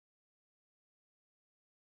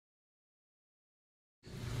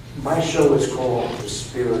my show was called The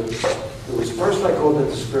Spirit. It was first I called it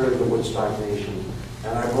The Spirit of the Woodstock Nation,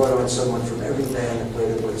 and I brought on someone from every band that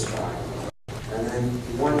played at Woodstock. And then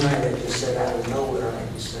one night I just said out of nowhere, I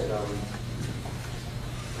just said,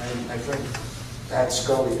 and my friend Pat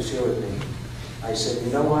Scully was here with me. I said,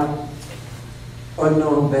 you know what?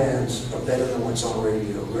 Unknown bands are better than what's on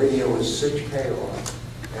radio. Radio is such payoff,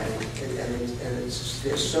 and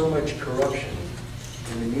there's so much corruption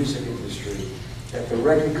in the music industry that the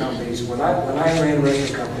record companies, when I ran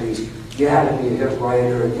record companies, you had to be a hit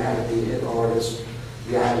writer, you had to be a hit artist,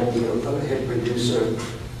 you had to be a hit producer,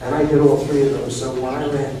 and I did all three of those. So when I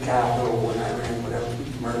ran Capitol, when I ran whatever,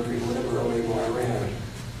 Mercury, whatever label I ran,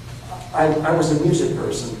 I was a music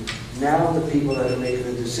person. Now the people that are making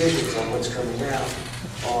the decisions on what's coming out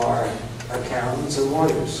are accountants and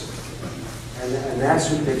lawyers. And that's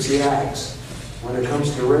who picks the acts. When it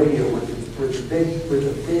comes to radio, with the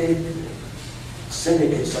big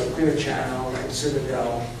syndicates like Clear Channel and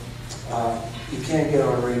Citadel, you can't get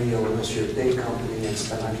on radio unless you're a big company and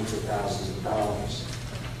spend hundreds of thousands of dollars.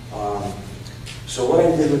 So what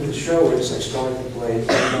I did with the show is I started to play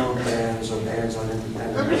unknown bands or bands on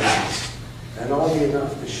independent bands. And oddly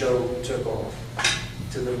enough, the show took off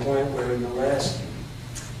to the point where in the last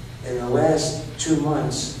 2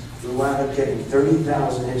 months, we wound up getting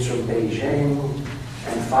 30,000 hits from Beijing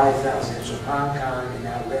and 5,000 hits from Hong Kong, and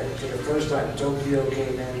now for the first time Tokyo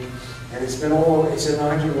came in, and it's in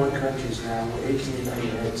 101 countries now, with 18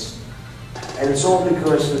 million hits. And it's all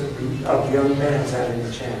because of young bands having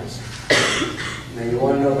a chance. Now you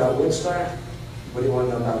want to know about Woodstock? What do you want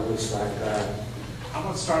to know about Woodstock? How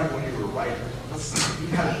about starting when you were a writer? You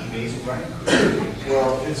had an amazing writing career.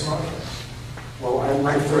 Well,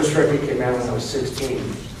 my first record came out when I was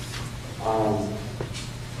 16.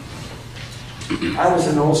 I was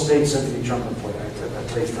an old state symphony trumpet player. I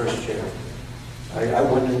played first chair. I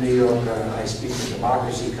went to New York. I speak the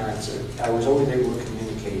Democracy concert. I was always able to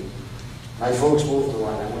communicate. My folks moved a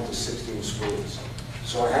lot. I went to 16 schools.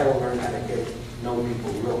 So I had to learn how to get know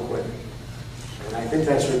people real quick. And I think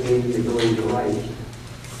that's what gave me the ability to write.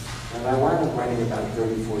 And I wound up writing about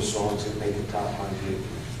 34 songs that made the top 100,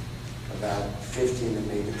 about 15 that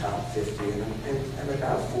made the top 50, and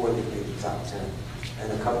about 4 that made the top 10,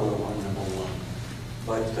 and a couple that won #1.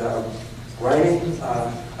 But writing,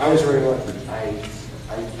 I was very lucky.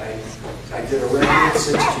 I did a record at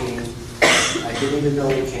 16. I didn't even know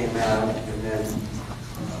it came out, and then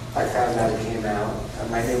I found out it came out.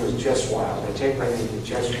 My name was Jess Wilde. I take my name to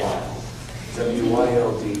Jess Wilde,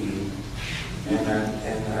 W-Y-L-D-E. And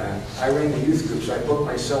I ran the youth groups. I booked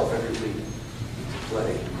myself every week to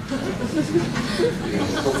play.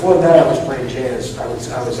 Before that, I was playing jazz. I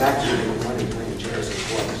was actually making money playing jazz in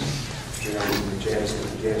clubs, you know, in the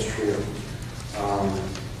jazz trio.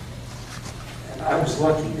 And I was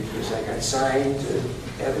lucky because I got signed to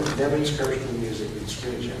Evans Kirshner Music in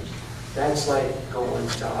Screen Gems. That's like going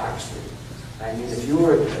to Oxford. I mean, if you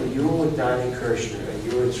were with Donnie Kirshner and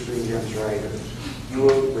you were a Screen Gems writer, you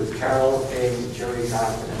were with Carol King, Jerry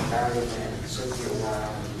Goffin, and Barry Mann, and Cynthia Wow,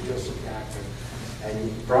 and Neil Sakakin, and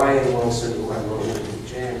Brian Wilson, who I wrote with,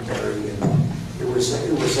 Jan Berry, and it was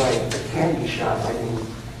like a candy shop. I mean,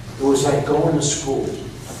 it was like going to school.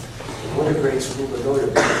 What a great school to go to.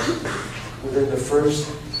 Within the first,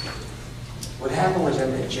 what happened was I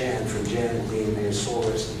met Jan from Jan and Dean, they soul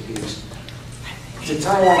rest in peace. To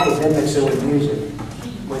tie academics in with music,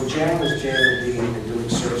 when Jan was Jan and Dean and doing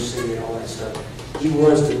Surf City and all that stuff, he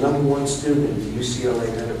was the #1 student at UCLA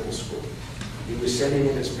Medical School. He was sending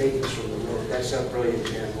in his papers from the world. That's how brilliant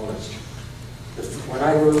Jan was. When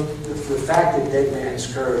I wrote, the fact that Dead Man's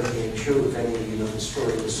Curve came true, if any of you know the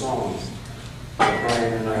story of the song that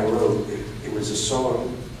Brian and I wrote, it was a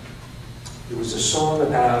song. It was a song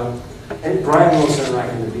about, and Brian Wilson and I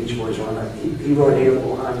from the Beach Boys on it. He wrote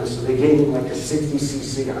Hailable Honda, so they gave him like a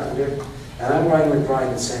 60cc Honda. And I'm riding with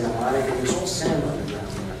Brian in Santa Monica, and there's all sand on the ground.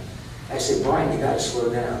 I said, Brian, you got to slow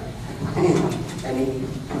down. And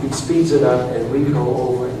he speeds it up, and we go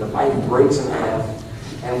over, and the bike breaks in half.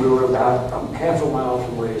 And we were about half a mile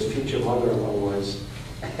from where his future mother-in-law was.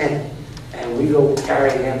 And we go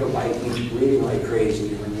carrying half a bike, each bleeding like crazy,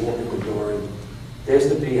 and we walk in the door, and there's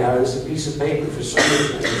the piece of paper for some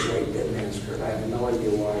reason. I just write Dead Man's Curve. I have no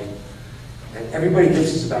idea why. And everybody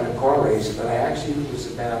thinks it's about a car race, but it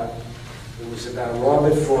was about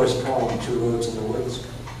Robert Frost's poem, Two Roads in the Woods.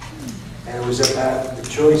 And it was about the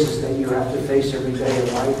choices that you have to face every day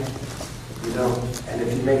in life, you know. And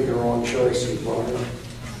if you make the wrong choice, you blow it.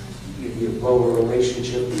 You blow a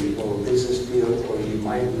relationship, you blow a business deal, or you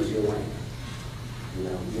might lose your life. You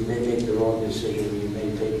know, you may make the wrong decision. You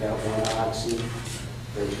may take that one oxy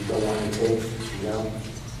that you don't want to take, you know.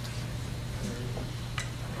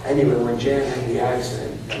 Anyway, when Jan had the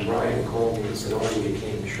accident, and Brian called me and said, "Artie, it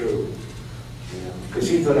came true." You know, because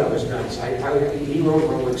he thought I was nuts. He wrote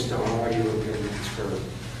Rolling Stone, "Artie looked at his curve."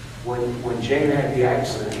 When Jan had the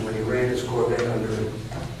accident, when he ran his Corvette under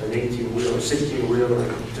an 18-wheeler, 16-wheeler,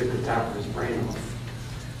 and took the top of his brain off.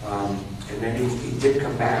 And then he did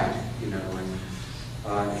come back, you know,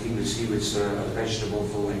 and he was a vegetable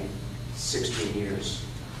for like 16 years.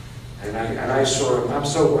 And I saw him. I'm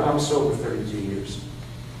sober 32 years,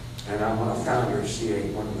 and I'm a founder of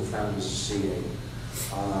CA, one of the founders of CA.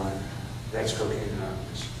 That's Cocaine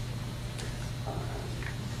Anonymous.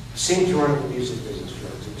 Seemed to run the music business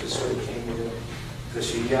drugs. It just sort of came to it.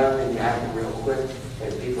 Because you're young and you happen real quick,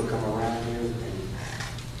 and people come around you.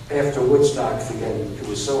 And after Woodstock, forget it. It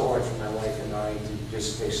was so hard for my wife and I to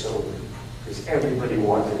just stay sober. Because everybody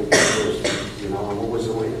wanted to be first, you know. And what was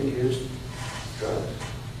the way they used? Drugs.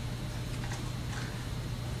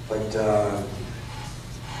 But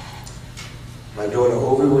my daughter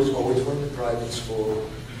always went to private school.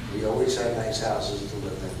 We always had nice houses to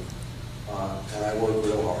live in. And I worked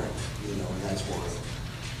real hard, you know, and that's why.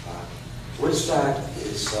 Woodstock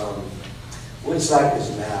is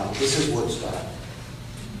now, this is Woodstock.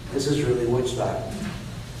 This is really Woodstock.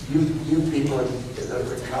 You people that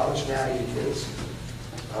are in college now, you kids,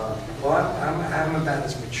 well, I'm about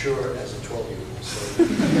as mature as a 12-year-old, so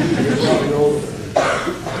you're probably older than me.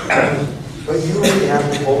 But you really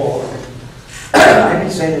have the ball. I've been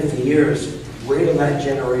saying it for years, wait till that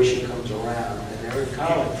generation comes around, and they're in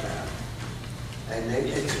college now.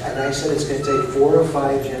 And I said it's going to take 4 or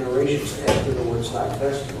 5 generations after the Woodstock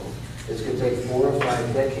Festival. It's going to take 4 or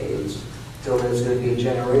 5 decades till there's going to be a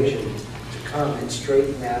generation to come and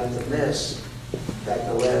straighten out the mess that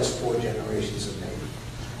the last 4 generations have made.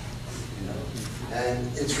 You know, and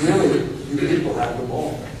it's really, you people have the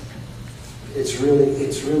ball. It's really,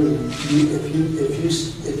 if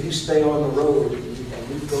you stay on the road and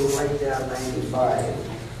you go right down 95.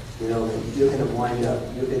 You know, you're going to wind up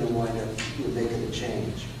you're making a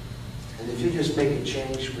change. And if you just make a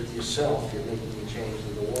change with yourself, you're making a change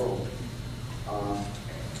in the world.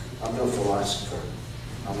 I'm no philosopher.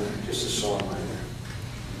 I'm just a songwriter.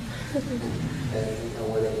 And you know,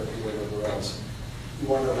 whatever else. You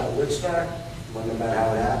want to know about Woodstock? You want to know about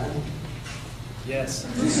how it happened? Yes.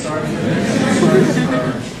 Let's start with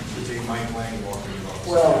the big Mike Lang walking across.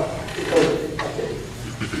 Well, okay.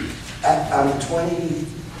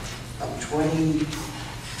 I'm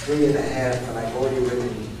 23 and a half, and I've already written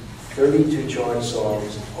 32 chart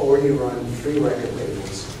songs, already run 3 record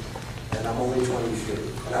labels, and I'm only 23.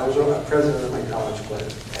 And I was president of my college club,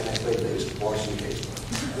 and I played baseball, varsity baseball.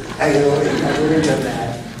 I had already done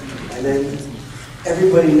that. And then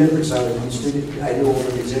everybody knew because I was in studio. I knew all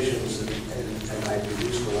the musicians, and I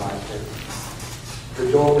produced a lot. But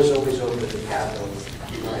the door was always open to the Capitol.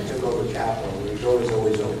 When I took over Capitol, the door was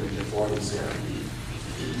always open to parties there.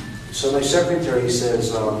 So my secretary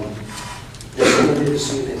says, there's somebody to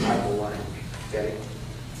see in Michael Lang, okay?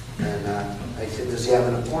 And I said, does he have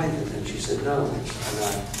an appointment? And she said, no. And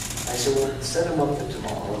I said, well, set him up for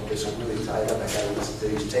tomorrow, because I'm really tied up. I got to listen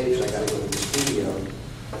to these tapes. I got to go to the studio.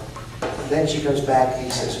 And then she comes back, he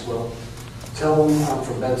says, well, tell him I'm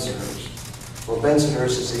from Bensonhurst. Well,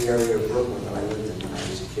 Bensonhurst is the area of Brooklyn that I lived in when I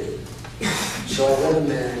was a kid. So I let him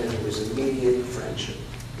in, and it was immediate friendship.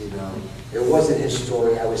 You know, it wasn't his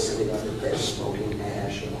story. I was sitting on the desk smoking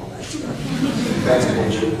hash and all that stuff. That's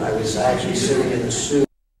bullshit. I was actually sitting in a suit,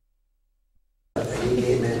 and he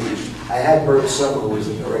came in. I had Bert Summer, who was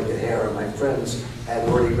the director of hair, and my friends had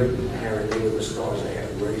already written hair, and they were the stars of hair.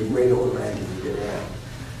 Radio Randy did hair.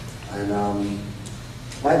 And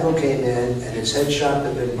Michael came in, and his head shop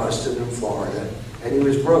had been busted in Florida, and he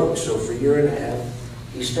was broke. So for a year and a half,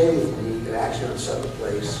 he stayed with me, actually on Southern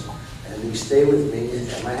Place. And he stayed with me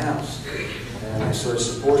at my house, and I sort of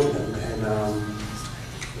supported him. And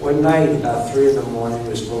one night, about 3 in the morning, we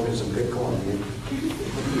were smoking some good Colombian,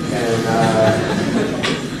 and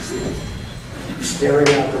staring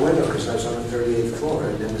out the window because I was on the 38th floor,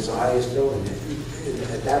 and it was the highest building.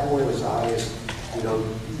 At that point, it was the highest, you know,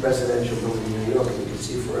 residential building in New York, and you could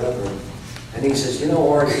see forever. And he says, you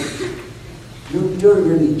know, Artie, you're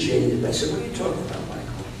really jaded. I said, what are you talking about,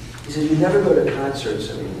 Michael? He said, you never go to concerts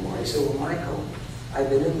anymore. I said, well, Michael, I've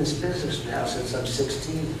been in this business now since I'm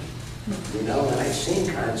 16, you know, and I've seen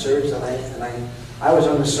concerts, and I was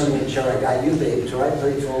on the SUNY show, I got you, baby, so I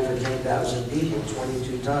played for over 10,000 people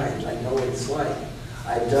 22 times. I know what it's like.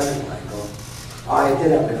 I've done it, Michael. I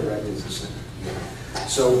did have better records to sing.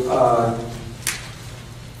 So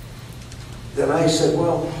then I said,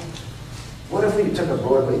 well, what if we took a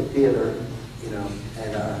Broadway theater, you know,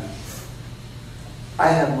 and I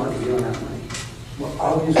have money, you don't have money. well,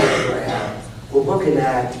 I'll use whatever I have. We'll book an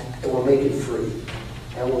act and we'll make it free.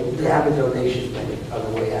 And we'll have a donation limit on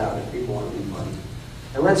the way out if people want to leave money.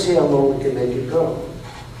 And let's see how long we can make it go.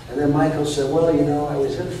 And then Michael said, well, you know, I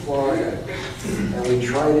was in Florida and we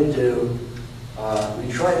tried to do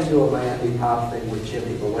a Miami Pop thing with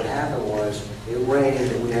Jimmy, but what happened was it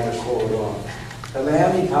rained and we had to call it off. The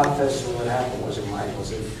Miami Pop Festival, what happened was in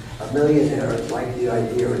Michael's, a millionaire liked the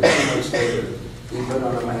idea, and 2 months later, we put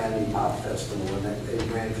on a Miami Pop Festival, and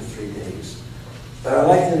it ran for 3 days. But I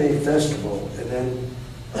liked the name festival, and then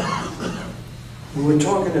we were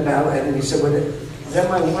talking about it, and he said, well, then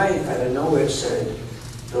my wife out of nowhere said,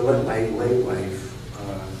 my late wife,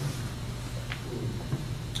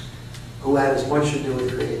 who had as much to do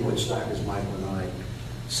with creating Woodstock as Michael and I,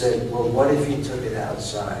 said, well, what if you took it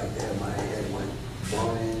outside? And my head went,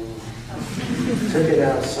 boing. Took it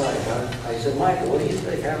outside, huh? I said, Michael, what do you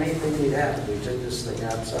think? How many think we'd have if we took this thing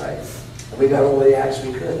outside? And we got all the acts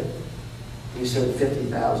we could. He said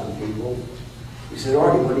 50,000 people. He said,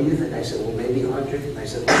 Artie, what do you think? I said, well, maybe 100. And I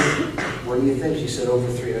said, what do you think? She said, over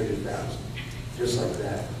 300,000. Just like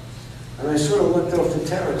that. And I sort of looked off the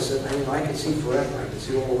terrace, and I could see forever. I could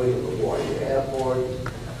see all the way to the LaGuardia Airport.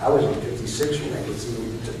 I was on 56th Street. I could see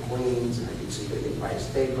to Queens, and I could see the Empire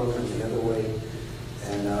State Building the other way.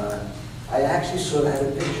 And I actually sort of had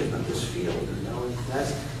a vision of this field, you know. And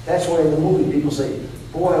that's why in the movie people say,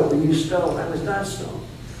 boy, were you stoned? I was not stoned.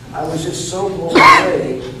 I was just so blown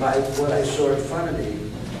away by what I saw in front of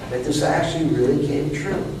me that this actually really came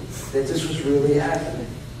true, that this was really happening.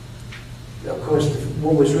 Of course,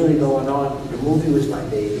 what was really going on, the movie was my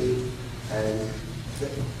baby, and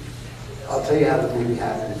I'll tell you how the movie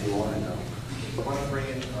happened if you want to know. I want to bring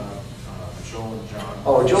in Joel and John.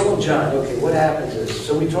 Oh, Joel and John, okay, what happens is,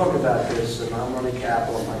 so we talk about this, and I'm running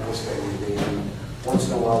Capital, and Michael's staying with me, and once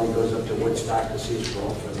in a while he goes up to Woodstock to see his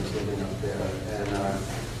girlfriend who's living up there, and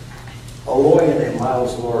a lawyer named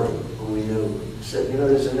Miles Laurie, who we knew, said, you know,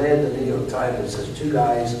 there's an ad in the New York Times that says 2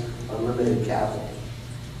 guys, unlimited capital.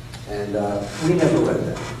 And we never read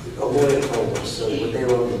that. A lawyer told us, so what they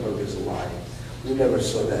wrote in the book is a lie. We never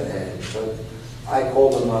saw that ad. So I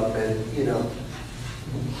called them up, and, you know,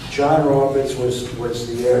 John Roberts was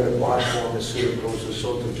the heir to Bard Pharmaceuticals, who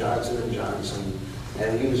sold to Johnson & Johnson,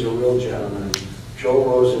 and he was a real gentleman. Joel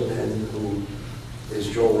Rosenman, who is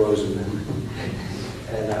Joel Rosenman,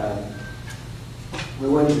 and we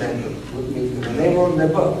went and met them. And they wrote in their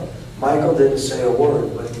book. Michael didn't say a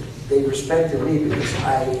word, but they respected me because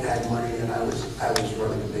I had money and I was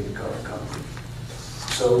running a big car company.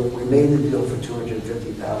 So we made the deal for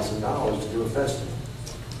 $250,000 to do a festival,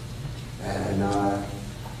 and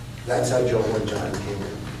that's how Joel and John came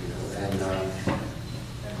in. You know,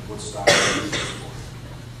 and Woodstock.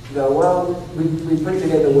 No, well, we put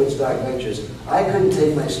together Woodstock Ventures. I couldn't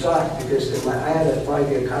take my stock because I had a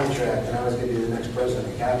 5-year contract and I was going to be the next president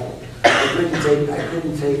of Capital. I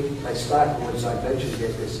couldn't take my stock in Woodstock Ventures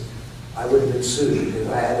because I would have been sued because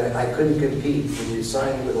I couldn't compete. When you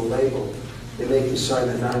sign with a label, they make you sign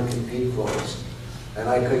a non-compete clause, and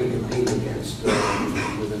I couldn't compete against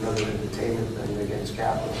with another entertainment thing against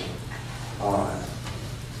Capital.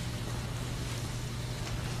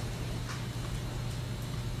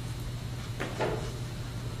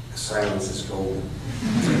 Silence is golden.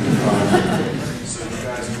 So you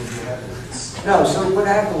guys moved ahead with this? No, so what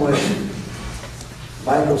happened was,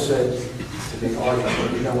 Michael said to me,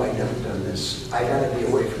 Artie, you know, I've never done this. I got to be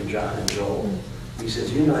away from John and Joel. He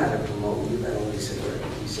says, you know how to promote. He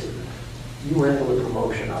said, you handle the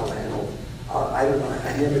promotion, I'll handle. I don't know,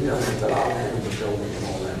 I've never done it, but I'll handle the building and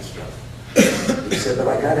all that stuff. He said, but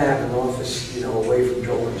I got to have an office, you know, away from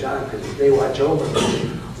Joel and John, because if they watch over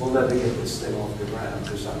me, we'll never get this thing off the ground,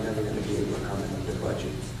 because I'm never going to be able to come in with the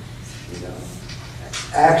budget, you know.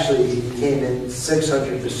 Actually, he came in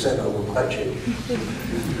 600% over budget,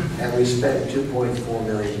 and we spent $2.4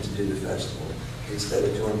 million to do the festival instead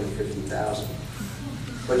of $250,000.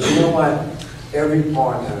 But you know what? Every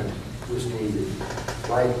partner was needed.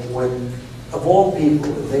 Like when, of all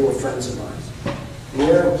people, they were friends of mine. The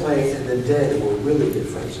Airplane and the Dead were really good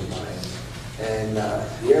friends of mine, and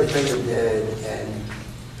the Airplane and the Dead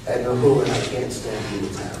and the Who, and I can't stand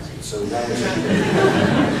Peter Townsend. So that was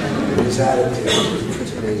his attitude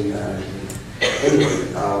to me. Anyway,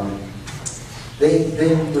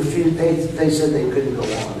 they refused. They said they couldn't go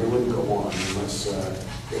on. They wouldn't go on unless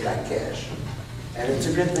they got cash. And it's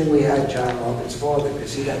a good thing we had John Roberts' father,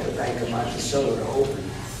 because he got the Bank of Monticello to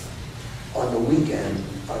open on the weekend,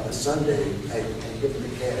 on the Sunday, and give him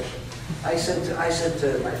the cash. I said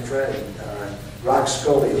to my friend, Rock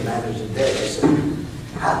Scully, who managed the Dead, I said,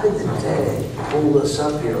 how did the Dead hold us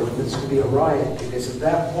up here when this could be a riot? Because at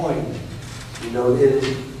that point, You know,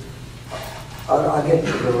 I'll get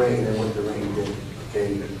to the rain and what the rain did,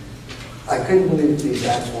 okay? I couldn't believe these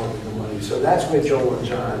acts wanted the money. So that's where Joel and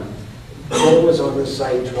John, Joel was on the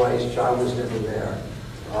site twice, John was never there.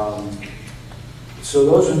 So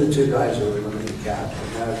those were the two guys who were limited cap.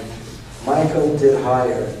 Michael did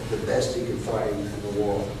hire the best he could find in the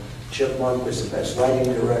world. Chip Monk was the best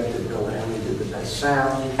lighting director, Bill Hanley did the best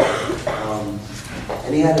sound.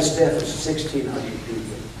 And he had a staff of 1,600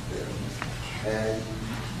 people there. And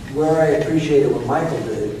where I appreciated what Michael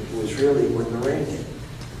did was really when the rain hit.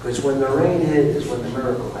 Because when the rain hit is when the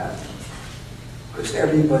miracle happened. Because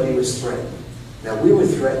everybody was threatened. Now we were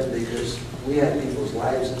threatened because we had people's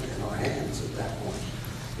lives in our hands at that point.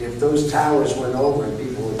 If those towers went over and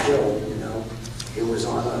people were killed, you know, it was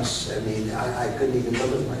on us. I mean, I couldn't even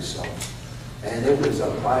live with myself. And it was a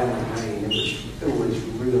violent rain. It was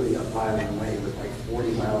really a violent rain with like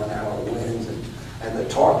 40-mile-an-hour winds and the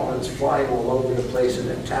tarpaulins flying all over the place and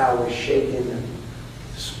the towers shaking and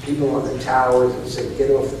people on the towers and said,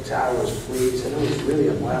 get off the towers, please. And it was really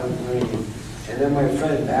a violent rain. And then my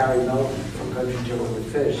friend Barry Melton from Country Joe and the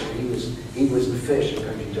Fish, he was the fish in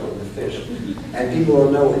Country Joe and the Fish. And people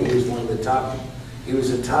don't know it, he was one of the top, he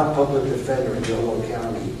was the top public defender in Yolo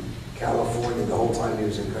County, California, the whole time he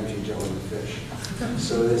was in Country Joe and the Fish.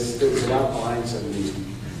 So there's a lot behind some of these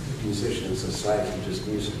musicians aside from just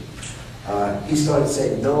music. He started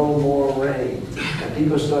saying, no more rain. And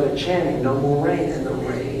people started chanting, no more rain, and the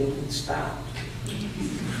rain stopped.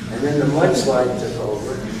 And then the mudslide took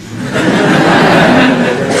over. And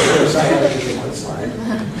then of course I had to do the mudslide.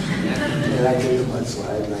 And I did the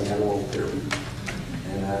mudslide, and I got all dirty.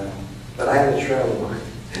 And, but I had a trailer behind.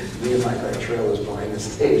 Me and our trailers behind the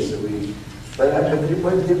stage, so but what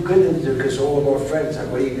we couldn't do, because all of our friends,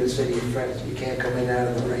 what are you going to say to your friends? You can't come in out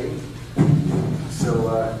of the rain.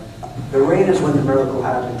 So the rain is when the miracle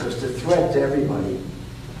happened, because the threat to everybody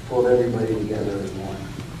pulled everybody together as one.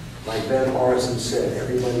 Like Ben Morrison said,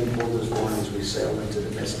 everybody pulled his horns, we sailed into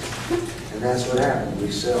the mystic. And that's what happened.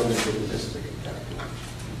 We sailed into the mystic at that point.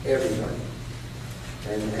 Everybody.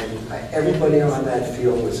 And everybody on that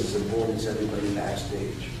field was as important as everybody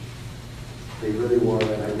backstage. They really were,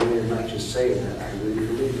 and I really am not just saying that, I really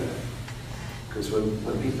believe that. Because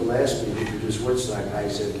when people ask me to produce Woodstock, I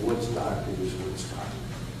said, Woodstock, produce Woodstock.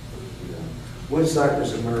 You know? Woodstock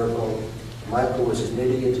was a miracle. Michael was an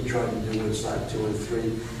idiot to try to do Woodstock 2 and 3.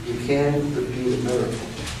 You can't repeat a miracle.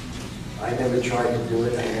 I never tried to do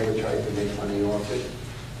it. I never tried to make money off it.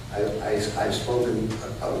 I've spoken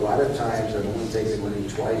a lot of times. I've only taken money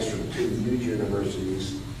twice from 2 huge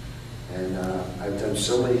universities. And I've done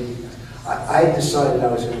so many. I decided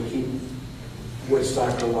I was going to keep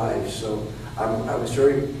Woodstock alive. So I was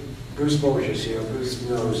very, Bruce Mosher's here. Bruce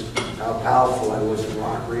knows how powerful I was in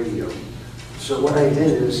rock radio. So what I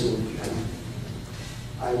did is,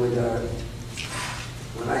 I would,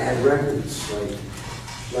 when I had records,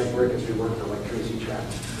 like records we worked on, like Tracy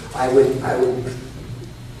Chapman, I would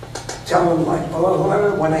tell them, like,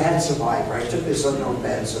 oh, when I had Survivor, I took this unknown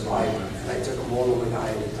band Survivor, and I took them all the way to Eye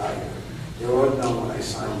of the Tiger. They were unknown when I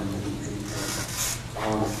signed them.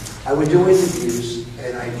 I would do interviews,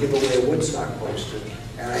 and I'd give away a Woodstock poster,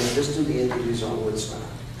 and I'd just do the interviews on Woodstock.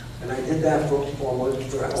 And I did that for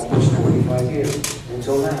almost 25 years,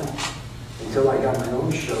 until now. Until I got my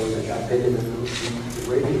own show that got bigger than the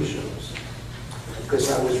radio shows. Because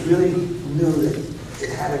I was really knew that it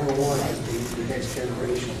had to go on to the next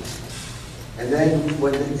generation. And then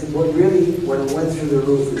when it went through the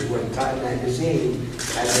roof is when Time Magazine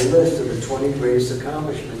had a list of the 20 greatest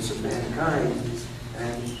accomplishments of mankind.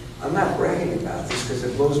 And I'm not bragging about this because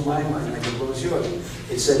it blows my mind like it blows yours.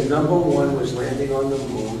 It said #1 was landing on the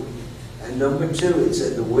moon, and #2 it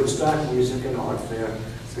said the Woodstock Music and Art Fair,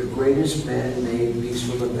 the greatest man-made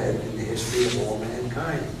peaceful event in the history of all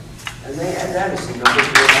mankind. And they had that as the #3.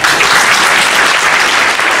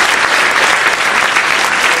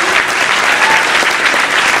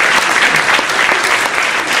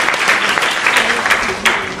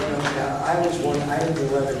 I lived in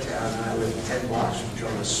Levittown, and I lived 10 blocks from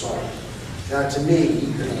Jonas Salk. Now, to me,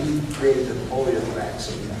 he created the polio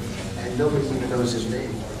vaccine, and nobody even knows his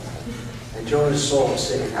name. And Jonas Salk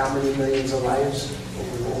saved how many millions of lives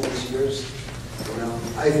over all these years? You know,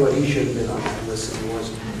 I thought he should have been on that list, and he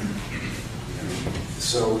wasn't.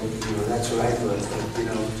 So, you know, that's what I thought. But, you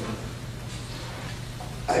know,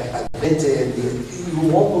 I've been to India. You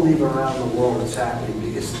won't believe around the world what's happening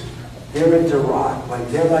because they're into rock,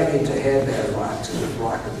 they're into hairband rocks and the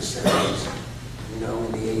rock of the 70s, you know,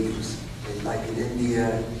 in the 80s. And like in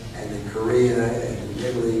India and in Korea and in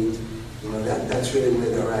Italy, you know, that's really where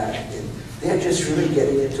they're at. And they're just really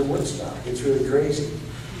getting into Woodstock. It's really crazy.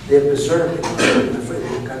 they're berserk in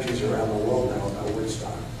the countries around the world now about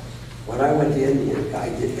Woodstock. When I went to India, I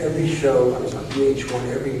did every show. I was on VH1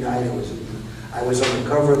 every night. I was on the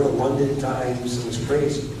cover of the London Times. It was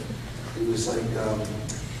crazy. It was like,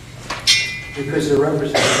 because it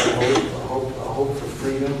represented a hope for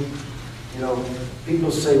freedom. You know,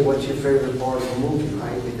 people say, what's your favorite part of the movie,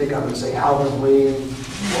 right? They think I'm going to say Alvin Lee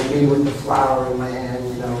or me with the flower in my hand,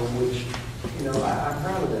 you know, which, you know, I'm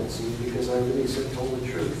proud of that scene because I really told the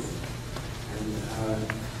truth. And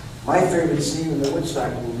my favorite scene in the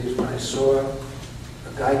Woodstock movie is when I saw a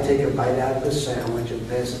guy take a bite out of a sandwich and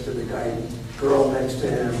pass it to the girl next to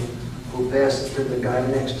him, who passed it to the guy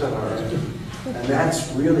next to her. And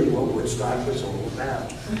that's really what Woodstock was all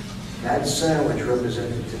about. That sandwich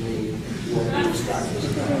represented to me what Woodstock was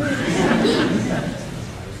about.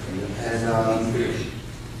 And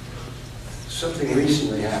something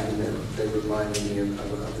recently happened that reminded me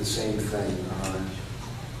of the same thing,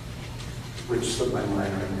 which slipped my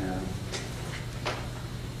mind right now.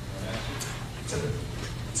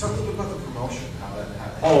 Something about the promotion, how that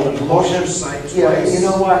happened. Oh, the promotion site. Yeah, you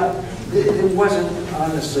know what? It wasn't,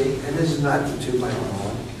 honestly, and this is not to toot my own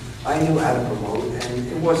horn. I knew how to promote, and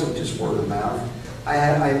it wasn't just word of mouth.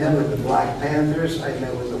 I met with the Black Panthers, I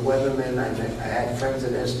met with the Weathermen, I had friends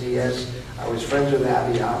at SDS, I was friends with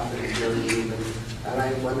Abby Hoffman and Jerry Rubin, and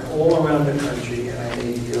I went all around the country and I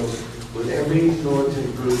made deals with every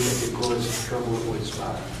militant group that could cause trouble with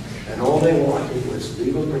Woodstock. And all they wanted was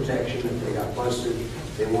legal protection if they got busted,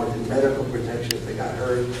 they wanted medical protection if they got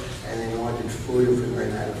hurt, and they wanted food if we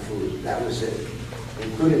ran out of food. That was it,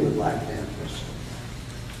 including the Black Panthers.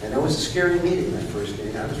 And that was a scary meeting, that first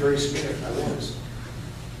meeting. I was very scared, I was.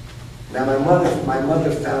 Now my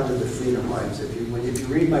mother founded the Freedom Lines. If you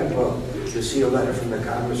read my book, you'll see a letter from the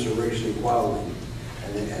Congress of Racial Equality.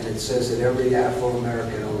 And it says that every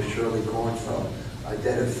Afro-American owes Shirley Kornfeld a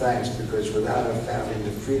debt of thanks because without her founding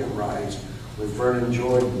the Freedom Rides with Vernon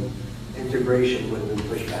Jordan, integration would have been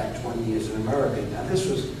pushed back 20 years in America. Now this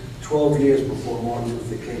was 12 years before Martin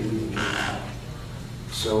Luther King came out.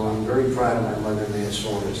 So I'm very proud of my mother, May her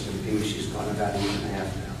soul rest in peace. She's gone about a year and a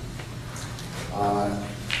half now.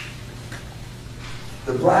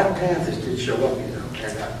 The Black Panthers did show up, you know,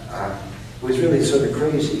 and it was really sort of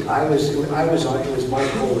crazy. It was my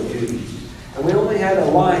call of duty. And we only had a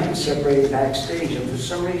line separating backstage, and for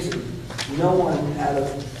some reason, no one out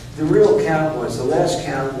of, the real count was, the last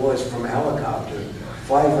count was from a helicopter,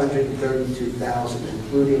 532,000,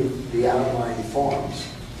 including the outlying farms.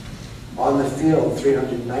 On the field,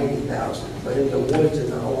 390,000, but in the woods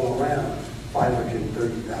and all around,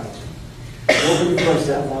 530,000. Nobody crossed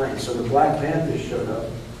that line, so the Black Panthers showed up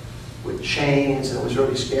with chains, and it was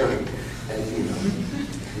really scary. And, you know,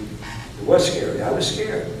 it was scary. I was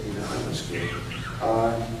scared, you know, I was scared.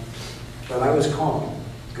 But I was calm,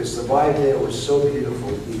 because the vibe there was so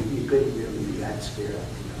beautiful, you couldn't really be that scared, you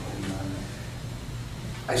know. And,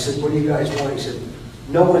 I said, what do you guys want? He said,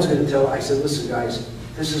 no one's going to tell. I said, listen, guys,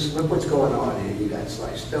 look what's going on here. You got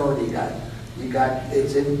Sly Stone, look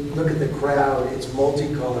at the crowd, it's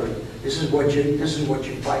multicolored. This is what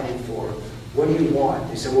you're fighting for. What do you want?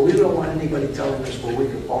 He said, well, we don't want anybody telling us where we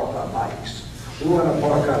can park our bikes. We want to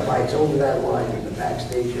park our bikes over that line in the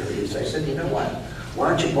backstage area. So I said, you know what? Why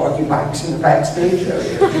don't you park your bikes in the backstage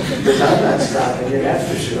area? Because I'm not stopping you, that's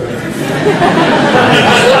for sure.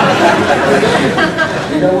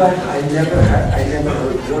 You know what? I never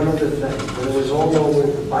heard one other thing. When it was all over,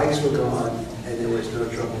 the bikes were gone, and there was no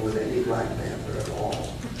trouble with any Black Panther at all.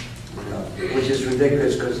 You know, which is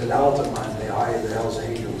ridiculous because at Altamont they hired the Hells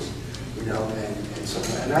Angels, you know,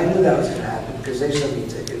 and I knew that was going to happen because they sent me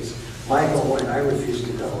tickets. Michael went, I refused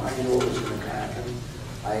to go. I knew it was going to happen.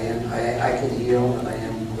 I can heal and I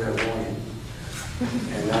am clairvoyant.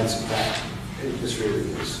 And that's a fact. It just really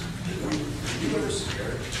is. You ever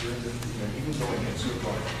scared, even going into it,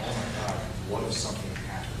 like, oh my God, what if something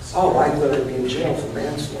happens? Oh, I thought I'd be in jail for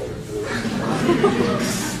manslaughter for the rest of my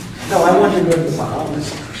life. No, I wanted to go to the Bahamas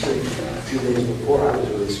a few days before. I was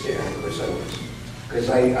really scared because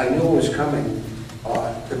I knew it was coming.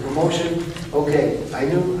 The promotion, okay, I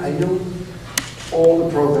knew all the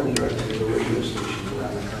program directors of the radio stations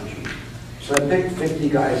around the country. So I picked 50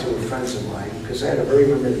 guys who were friends of mine because I had a very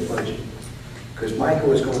limited budget. Because Michael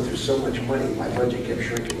was going through so much money, my budget kept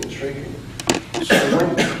shrinking and shrinking. So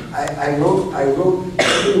I wrote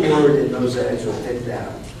every word in those ads were picked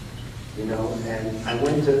down, you know, and I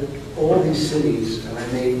went to all these cities and I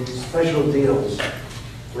made special deals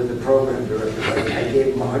with the program director. I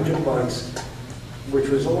gave them $100, which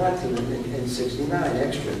was a lot to them in '69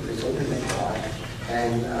 extra, because they didn't make a lot.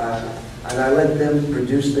 And I let them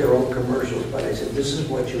produce their own commercials, but I said, this is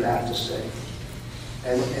what you have to say.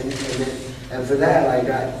 And for that,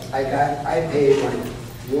 I paid like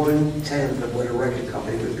 1/10 of what a record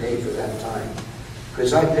company would pay for that time.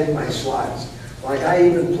 Because I picked my slots. Like I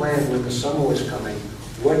even planned when the summer was coming,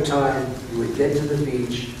 what time you would get to the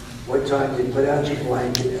beach, what time you'd put out your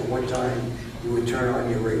blanket, and what time you would turn on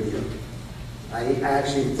your radio. I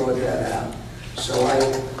actually thought that out. So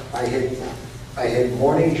I hit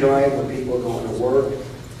morning drive when people were going to work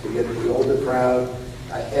to get the older crowd.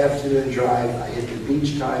 Afternoon drive, I hit the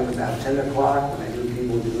beach time about 10 o'clock when I knew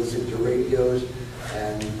people would be listening to radios.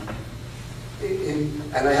 And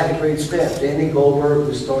I had a great staff. Danny Goldberg,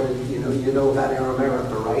 who started, you know about Air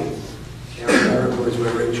America, right? Air America was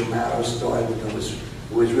where Rachel Maddow started. It was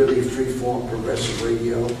really free-form progressive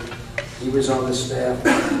radio. He was on the staff.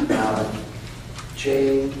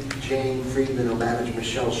 Jane Friedman, who managed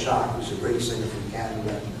Michelle Schock, who's a great singer from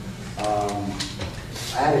Canada. I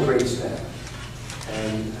had a great staff.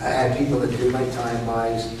 And I had people that did my time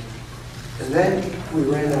buys. And then we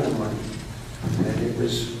ran out of money.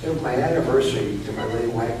 And my anniversary to my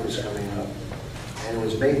late wife was coming up. And it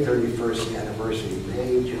was May 31st, the anniversary,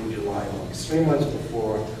 May, June, July, August. 3 months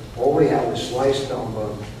before, all we had was sliced stone,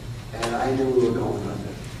 and I knew we were going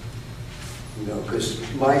under. You know, because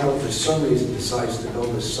Michael, for some reason, decides to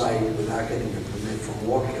build a site without getting a permit from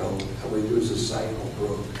Walkill, and we lose the site on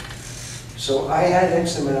broke. So I had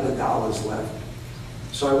X amount of dollars left.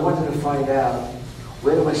 So I wanted to find out,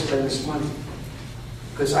 where do I spend this money?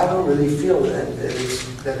 Because I don't really feel that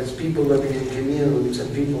it's people living in communes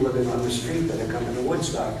and people living on the street that are coming to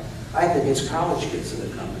Woodstock. I think it's college kids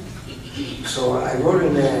that are coming. So I wrote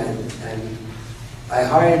an ad, and I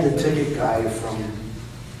hired the ticket guy from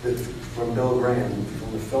Bill Graham,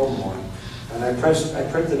 from the Fillmore, and I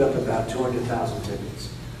printed up about 200,000 tickets.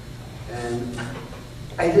 And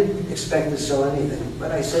I didn't expect to sell anything,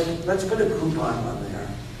 but I said, let's put a coupon on there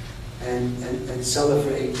and sell it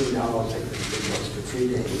for $18 tickets for 3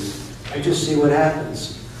 days and just see what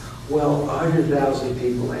happens. Well, 100,000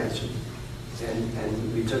 people answered,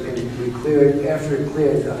 and we cleared, after it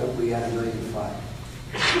cleared, we had $1.5 million.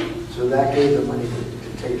 So that gave the money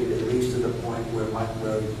to take it at least to the point where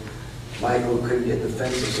Michael couldn't get the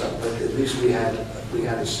fences up, but at least we had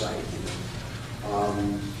a site.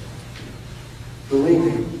 Believe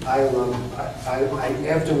me,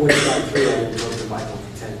 after Woodstock 3, I didn't talk to Michael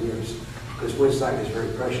for 10 years, because Woodstock is very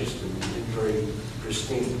precious to me and very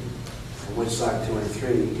pristine. And Woodstock 2 and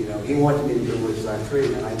 3, he wanted me to do Woodstock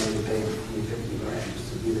 3, and I made him pay me 50 grand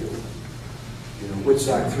just to be there with him.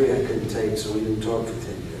 Woodstock 3 I couldn't take, so we didn't talk for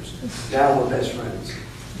 10 years. Now we're best friends,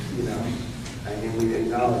 I mean, we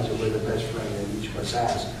acknowledge that we're the best friend that each of us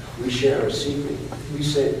has. We share a secret. We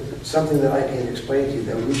say something that I can't explain to you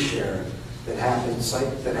that we share that happens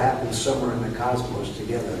somewhere in the cosmos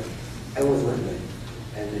together, and with Linda.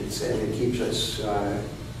 And it keeps us, I'm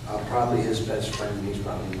probably his best friend, and he's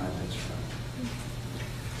probably my best friend.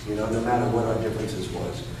 No matter what our differences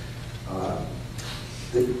was.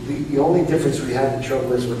 The only difference we had in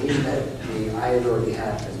trouble is when he met me, I had already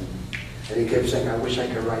happened. And he kept saying, I wish I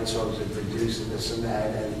could write songs and produce and this and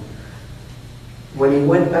that. And when they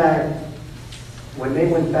went back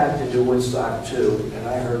to do Woodstock 2, and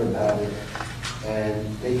I heard about it,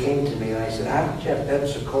 and they came to me and I said, how did Jeff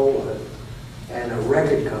Pepsi-Cola and a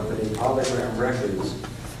record company, Polygram Records,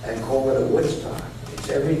 and call it a Woodstock? It's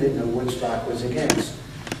everything that Woodstock was against.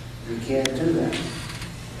 You can't do that.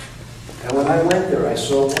 And when I went there, I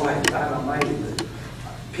saw why. God almighty,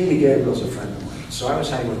 Peter Gabriel's a friend of mine. So I was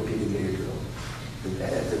hanging with Peter Gabriel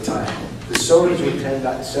at the time. The sodas were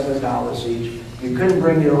 $7 each. You couldn't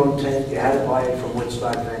bring your own tent. You had to buy it from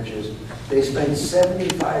Woodstock Ventures. They spent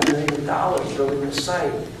 $75 million building the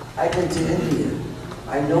site. I've been to India.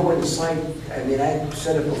 I know what it's like. I mean, I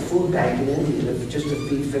set up a food bank in India just to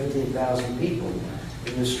feed 15,000 people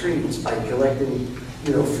in the streets by collecting,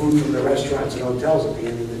 food from the restaurants and hotels at the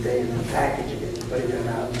end of the day and then packaging it and putting them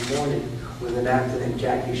out in the morning with an actor named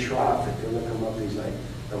Jackie Schroff. If you look him up, he's like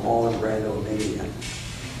the Marlon Brando maniac.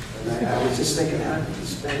 And I was just thinking, how did he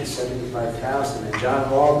spend $75,000? And John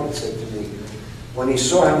Robbins said to me, when he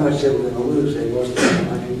saw how much they were going to lose, they lost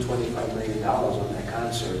 $125 million on that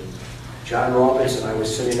concert. John Robbins and I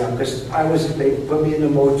was sitting up, because they put me in a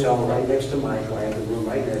motel right next to Michael. I had the room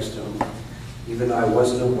right next to him, even though I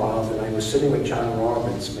wasn't involved. And I was sitting with John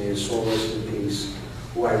Robbins, may his soul rest in peace,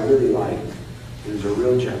 who I really liked. He was a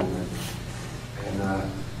real gentleman. And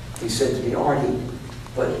he said to me, Artie,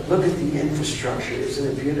 but look at the infrastructure, isn't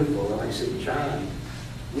it beautiful? And I said, John,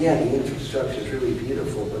 yeah, the infrastructure is really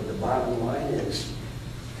beautiful, but the bottom line is,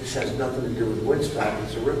 this has nothing to do with Woodstock,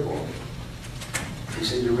 it's a ripoff. He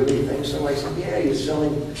said, you really think so? I said, yeah, you're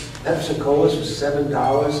selling Pepsi-Colas for $7,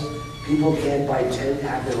 People can't buy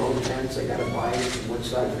have their own tents, they gotta buy it from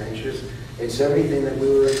Woodstock Ventures. It's everything that we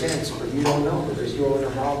were against, but you don't know because you weren't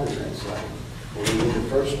involved in that side. Well, we were the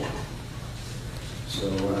first one. So,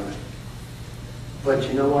 but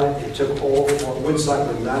you know what? It took all four. Woodstock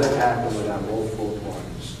would not have happened without all four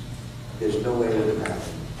partners. There's no way it would have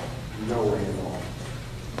happened. No way at all.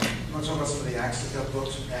 I want to talk about some of the acts that got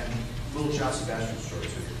booked and little John Sebastian story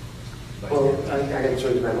too. Well, I got to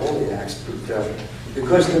talk about all the acts, but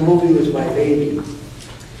because the movie was my baby,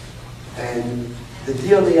 and the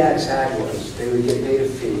deal the acts had was they would get paid a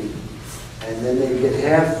fee, and then they'd get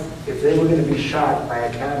half, if they were going to be shot by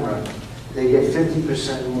a camera, they get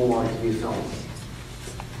 50% more to be filmed.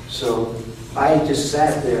 So I just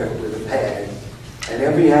sat there with a pad, and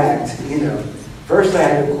every act, you know, first I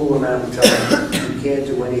had to cool them out and tell them, you can't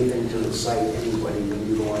do anything to incite anybody when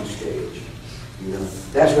you go on stage. You know,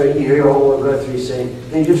 that's why you hear Ola Guthrie saying,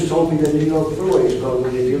 they just told me the New York Thruway is closed.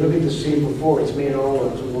 If you look at the scene before, it's me and Ola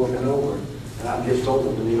walking over, and I'm just told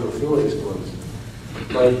them the New York Thruway is closed.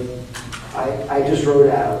 But I just wrote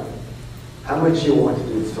out, how much do you want to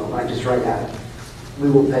do the film? I just write out, we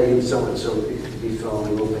will pay you so-and-so to be filmed,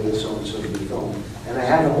 we will pay you so-and-so to be filmed. And I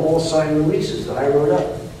had them all sign releases that I wrote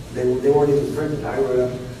up. They weren't even printed. I wrote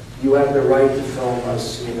up, you have the right to film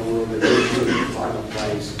us, you know, we'll negotiate the final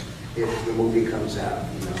price if the movie comes out,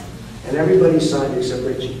 you know. And everybody signed except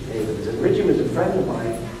Richie Havens. And Richie was a friend of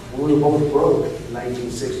mine when we were both broke in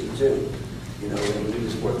 1962. You know, and he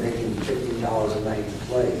was making $15 a night to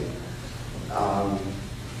play.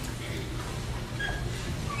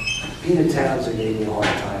 Peter Townsend gave me a hard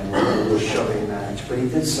time when we were shoving match, but he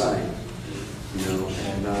did sign, you know.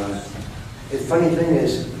 And the funny thing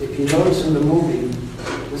is, if you notice in the movie,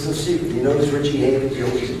 this is a secret, you notice Richie Havens,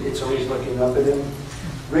 it's always looking up at him.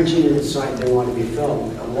 Richie didn't sign, they want to be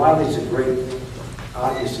filmed. And Wiley's a great,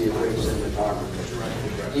 obviously a great cinematographer.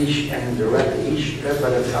 And director,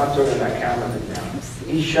 but I'm talking about cameraman now.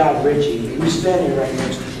 He shot Richie, he was standing right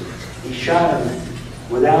next to him. He shot him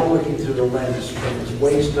without looking through the lens from his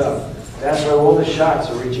waist up. That's why all the shots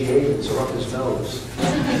of Richie Havens are up his nose.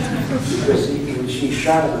 Because he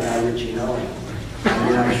shot him without Richie knowing. I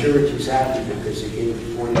mean, I'm sure Richie's happy because he gave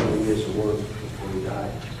 40 more years of work before he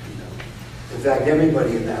died. In fact,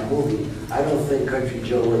 everybody in that movie, I don't think Country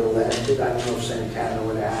Joe would have lasted. I don't know if Santana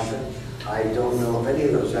would have happened. I don't know if any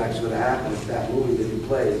of those acts would have happened if that movie didn't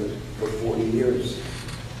play for 40 years.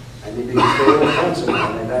 I mean, they were friends of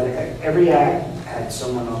mine. Every act had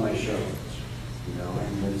someone on my show, you know,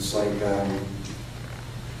 and it's like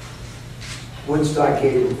Woodstock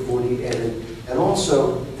gave it 40, and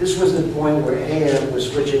also, this was the point where AM was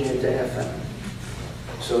switching into FM.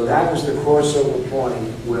 So that was the crossover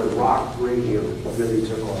point where rock radio really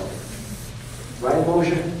took off. Right,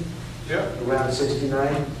 Moshe? Yeah. Around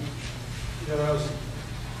 69? Yeah, that was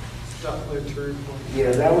definitely a turning point.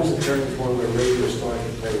 Yeah, that was the turning point where radio started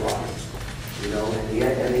to play rock. You know, and the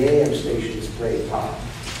AM stations played pop.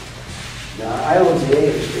 Now, I wrote the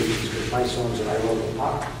AM stations because my songs that I wrote were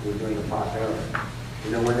pop. We were doing the pop era.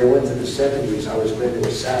 You know, when they went to the 70s, I was glad there were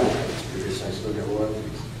satellites because I still got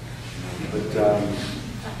royalties. But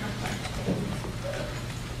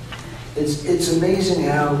it's amazing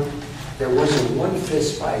how there wasn't one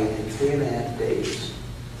fist fight in 3.5 days.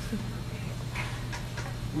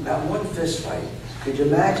 Not one fist fight. Could you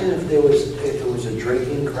imagine if there was a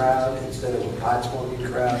drinking crowd instead of a pot smoking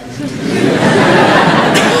crowd?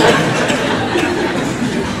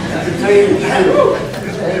 To tell you the truth,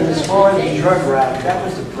 and as far as the drug rap, that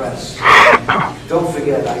was the press. Don't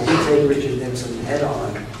forget, I did take Richard Nixon head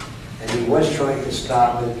on, and he was trying to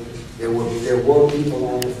stop it. There were people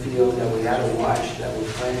on the field that we had to watch that were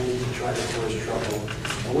planning to try to cause trouble,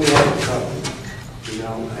 and we had trouble. You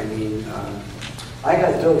know, I mean, I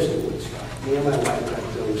got dosed at Woodstock. Me and my wife got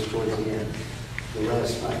dosed towards the end, the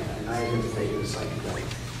last night, and I had never taken a psychedelic.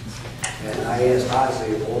 And I asked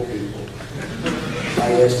Ozzy, of all people, I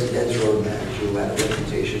asked the Death Row manager who had a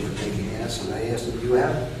reputation for taking acid, I asked him, do you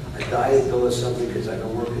have a diet pill or something, because I've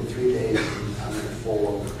been working 3 days and I'm going to fall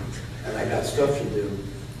over, and I got stuff to do.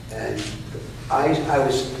 And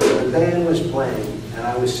the band was playing, and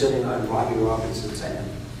I was sitting on Robbie Robinson's hand.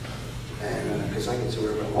 And because I could sit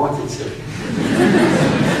wherever I wanted to.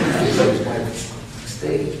 That was my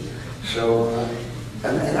stage. So,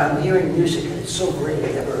 and I'm hearing music, and it's so great,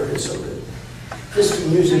 I never heard it so good. This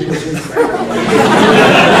music was incredible.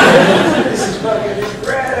 This is fucking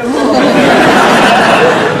incredible.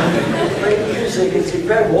 Great music, it's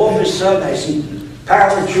incredible. All of a sudden, I see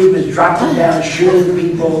paratroopers dropping down, shooting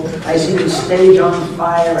people. I see the stage on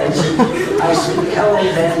fire. I see hell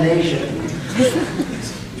and damnation.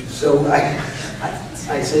 So I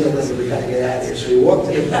I said to him, we gotta get out of here. So we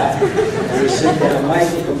walked to the back, and we sit down.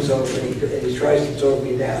 Michael comes over, and he tries to talk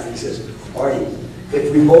me down. He says, Artie,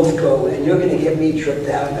 if we both go, and you're gonna get me tripped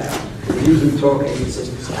out now. He's been talking, he says,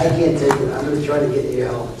 I can't take it, I'm gonna try to get you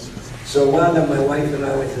help. So wound up, my wife and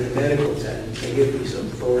I went to the medical tent. They gave me some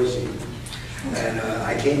Thorazine. And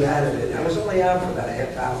I came out of it. I was only out for about a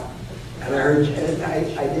half hour. And I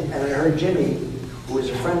heard Jimmy, who was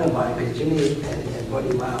a friend of mine, Jimmy and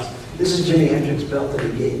Buddy Miles. This is Jimi Hendrix's belt that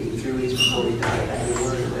he gave me 3 weeks before he died. I've been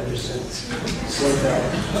wearing it ever since.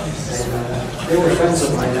 And they were friends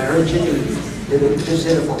of mine. I heard Jimmy just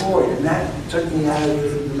hit a chord, and that took me out of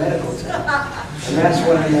the medical tent. And that's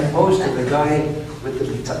when I got posted, the guy with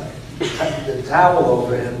the towel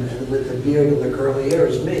over him and with the beard and the curly hair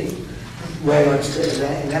is me. Right on stage,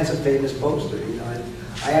 and that's a famous poster, you know.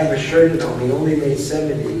 I have a shirt at home, he only made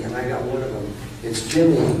 70, and I got one of them. It's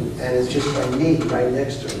Jimmy, and it's just my knee right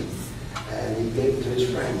next to him. And he gave it to his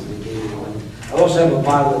friends, and he gave me one. I also have a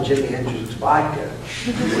bottle of Jimi Hendrix vodka,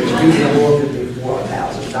 which people ordered me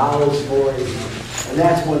 $4,000 for, you know. And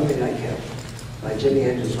that's one thing I kept, my Jimi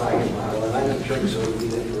Hendrix vodka bottle, and I don't drink, so it'll be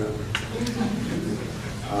there forever.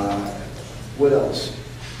 What else?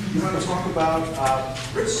 You want to talk about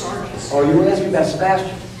Rich Sargent's? Oh, you were asking about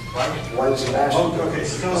Sebastian? Right? Why Sebastian? Oh, okay,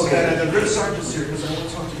 so tell us that Rich Sargent's here because I want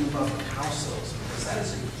to talk to you about the house sales, because that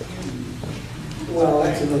is a huge... Well,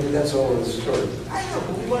 that's all in the story. I know,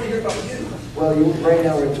 but we want to hear about you. Well, right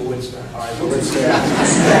now we're into Woodstock. All right, let's stay. I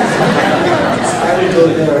would go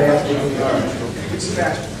there after you. All right, okay.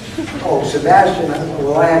 Sebastian. Oh, Sebastian,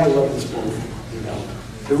 well, I had the Love and Spoonful, you know.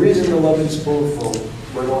 The reason the Love and Spoonful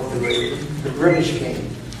went off the radio, the British came.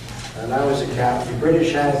 And I was a captain. The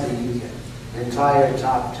British had the entire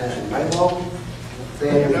top 10, right, Mo?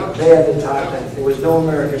 They had the top 10. There was no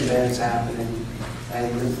American bands happening.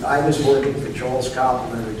 And I was working for Charles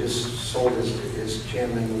Koppelman, who just sold his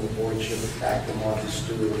chairman of the board ship back to Martha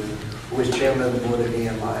Stewart, who was chairman of the board of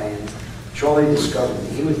EMI. And Charlie discovered me.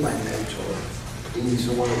 He was my mentor. He's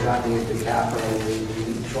the one who got me into Capitol.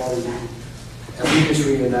 Charlie, and we just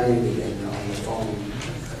reunited again on the phone,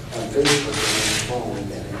 on Facebook, and on the phone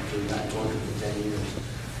again. Not talking for 10 years.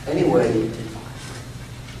 Anyway,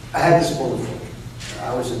 I had this spoonful.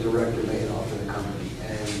 I was a director made off of the company.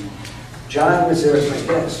 And John was there as my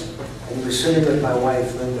guest. And he was sitting with my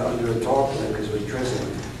wife, Linda, under a tarpaulin because it was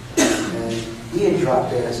drizzling. And he had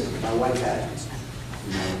dropped acid. My wife had.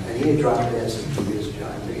 And he had dropped acid because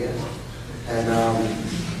John, I guess. And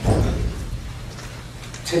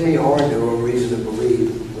Timmy Hardner, A Reason to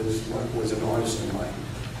Believe, was an artist of mine.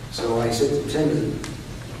 So I said to Timmy,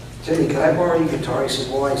 can I borrow your guitar? He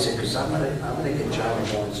said, why? I said, because I'm gonna get John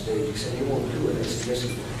to go on stage. He said, he won't do it. I said, yes,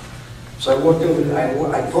 he will. So I walked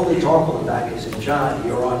over, I pulled the tarpaulin back. I said, John,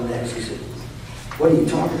 you're on next. He said, what are you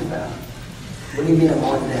talking about? What do you mean I'm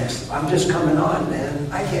on next? I'm just coming on,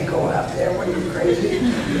 man. I can't go out there. What are you, crazy?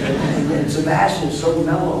 And Sebastian's so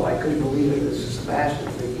mellow, I couldn't believe it. This is Sebastian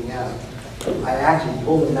freaking out. I actually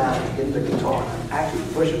pulled him out and gave him the guitar. I actually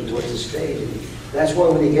pushed him towards the stage. That's why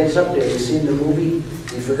when he gets up there, you see in the movie,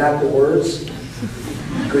 he forgot the words,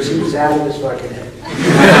 because he was out of his fucking head.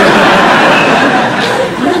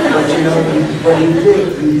 But you know,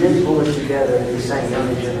 he did pull it together, and he sang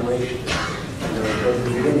Younger Generation. You know, from the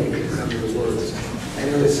beginning, he could remember the words. And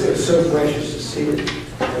it was so precious to see it.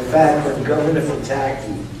 In fact, when Governor from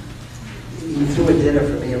Tacky, he threw a dinner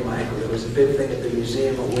for me and Michael. There was a big thing at the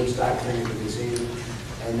museum, a Woodstock thing at the museum.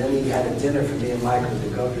 And then he had a dinner for me and Michael at the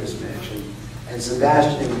governor's mansion. And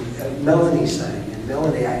Sebastian, Melanie sang. And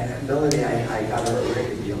Melanie, I got her a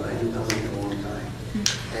record deal. I knew Melanie a long time.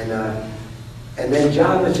 And then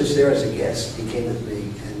John was just there as a guest. He came with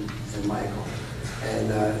me and Michael. And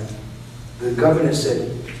the governor said,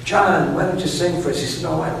 John, why don't you sing for us? He said,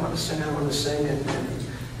 no, I don't want to sing. I don't want to sing.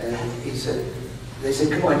 And he said, they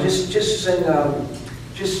said, come on, just sing,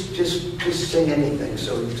 just sing anything.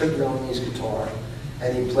 So he took Melanie's guitar.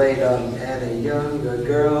 And he played, and a younger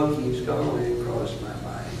girl keeps going across my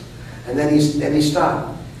mind. And then he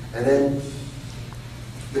stopped. And then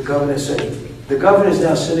the governor said, the governor's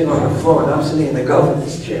now sitting on the floor, and I'm sitting in the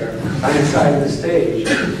governor's chair on the side of the stage.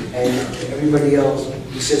 And everybody else,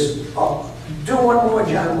 he says, oh, do one more,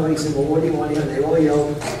 John. Well, he said, well, what do you want to hear? And they all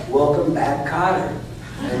yell, welcome back, Cotter.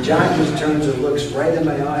 And John just turns and looks right in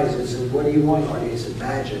my eyes and said, what do you want, Artie? He said,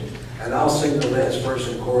 magic. And I'll sing the last verse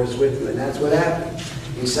and chorus with you. And that's what happened.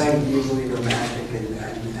 He sang Do You Believe in Magic,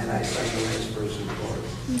 and I sang the last verse and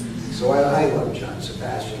chorus. So I love John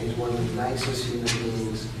Sebastian. He's one of the nicest human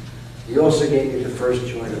beings. He also gave me the first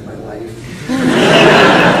joint of my life.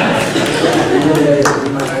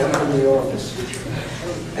 In the office.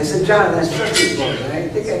 I said, John, that's Turkey smoking. I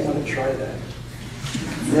think I want to try that.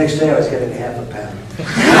 The next day I was getting half a pound.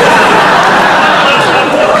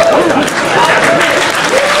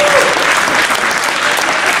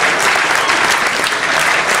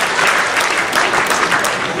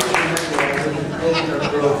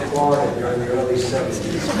 Florida during the early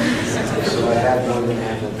 70s, so I had more than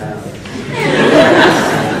half a pound.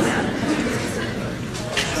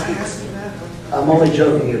 I'm only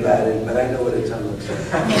joking about it, but I know what a ton looks like.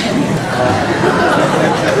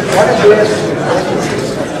 Why don't you ask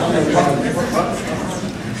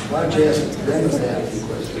them if they have a few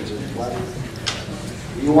questions?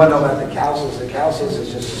 You want to know about the Cowsills? The Cowsills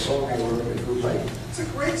is just a song I wrote in a group. It's a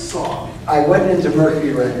great song. I went into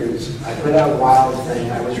Mercury Records. I put out Wild Thing.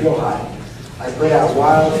 I was real high. I put out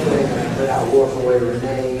Wild Thing and I put out Walk Away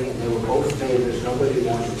Renee, and they were both favorites. Nobody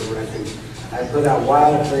wanted the records. I put out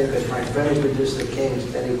Wild Thing because my friend who produced the Kings,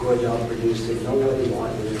 Benny Cordell, produced it. Nobody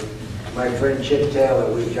wanted it. My friend Chip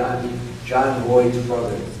Taylor was John Boyd's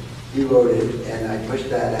brother. He wrote it, and I pushed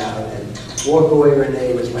that out. And Walk Away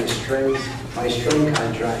Renee was my string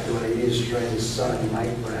contractor when I used strings, son,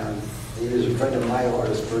 Mike Brown. He was a friend of my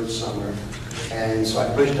artist, Bert Summer. And so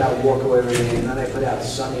I pushed out Walk Away Renee, and then I put out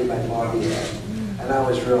Sunny by Bobby Head. And I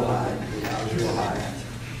was real high, I was real high.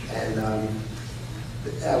 And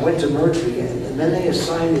I went to Mercury, and then they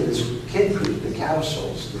assigned me this kid group, the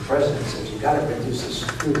Cowsills. The president said, you got to produce this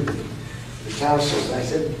group, the Cowsills. And I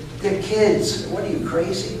said, they're kids. What are you,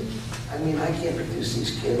 crazy? I mean, I can't produce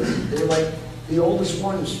these kids. They're like, the oldest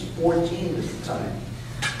one was 14 at the time.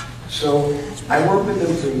 So I worked with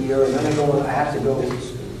them for a year, and then I have to go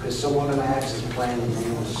because someone of my acts is playing with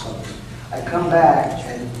me or something. I come back,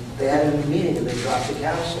 and they had a meeting, and they dropped the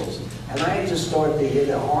Cowsills. And I had to start to hear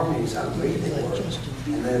the harmonies, how great they were.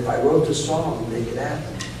 And then if I wrote the song, make it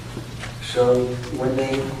happen. So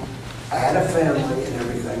I had a family and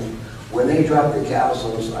everything. When they dropped the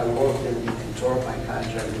Cowsills, I walked in and tore up my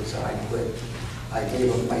contract and said I quit. I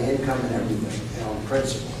gave up my income and everything, on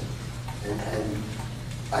principle. And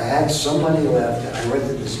I had some money left, and I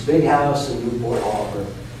rented this big house in Newport Harbor,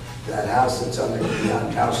 that house that's on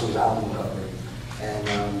Cowsills' album cover. And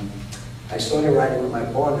I started writing with my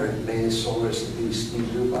partner and made a soloist to be Steve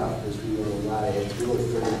Duboff, because we wrote a lot of hits. We wrote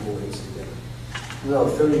 30 hits together. No,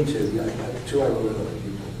 32. Yeah, 2 I wrote with other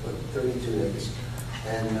people, but 32 hits.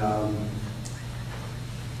 And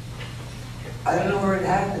I don't know where it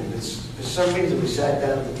happened. For some reason, we sat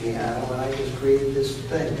down at the piano, and I just created this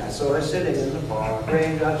thing. So I was sitting in the bar,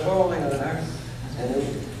 raindrops falling on her,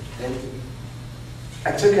 and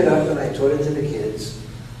I took it up and I taught it to the kids.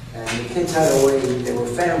 And the kids had a way, they were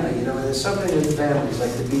family, and there's something with families,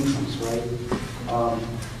 like the Bee Gees, right?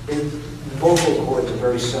 The vocal cords are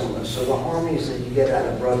very similar, so the harmonies that you get out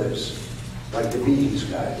of brothers, like the Bee Gees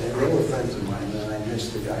guys, and they were friends of mine, and I miss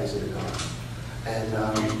the guys that are gone. And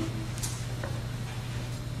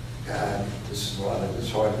God, this is a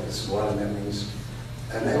lot of memories.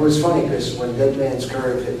 And it was funny, because when Dead Man's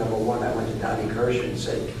Curve hit #1, I went to Donnie Kirshner and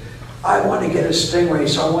said, I want to get a Stingray,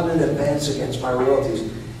 so I wanted to advance against my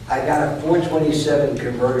royalties. I got a 427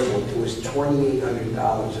 convertible. It was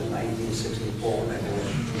 $2,800 in 1964 when I bought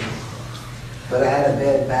it. But I had a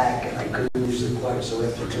bad back and I couldn't use the clutch, so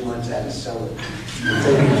after 2 months I had to sell it.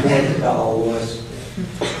 Take a $200 loss.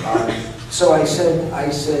 So I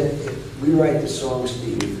said, if we write the song,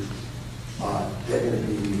 Steve, they're going to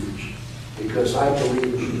be huge. Because I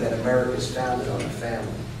believe that America's founded on a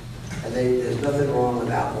family. And there's nothing wrong with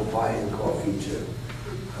apple pie and coffee too.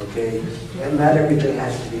 Okay? And not everything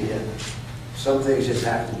has to be hit. Some things just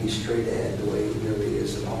have to be straight ahead the way it really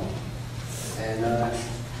is at home. And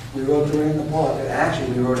we wrote the Rain in the Park. And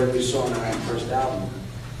actually, we wrote every song on our first album.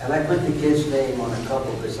 And I put the kid's name on a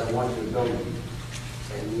couple because I wanted to build them.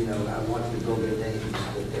 And I wanted to build their names,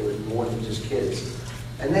 that they were more than just kids.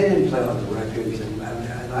 And they didn't play on the records. And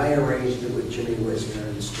I arranged it with Jimmy Wisner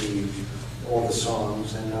and Steve, all the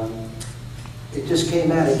songs. And it just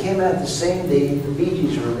came out. It came out the same day the Bee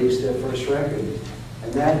Gees released their first record.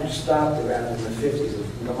 And that stopped around in the 50s,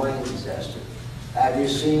 the mining disaster. Have you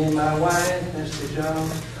seen my wife, Mr.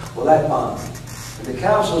 Jones? Well, that bombed. And the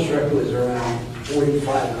Cowsills record was around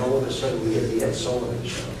 45, and all of a sudden we hit the Ed Sullivan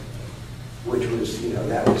Show, which was,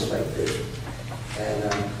 that was like big. And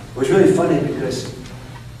it was really funny because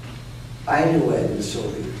I knew Ed and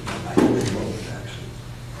Sylvie. I knew them both, actually.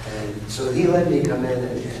 And so he let me come in,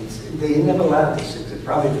 and they never allowed me to sing,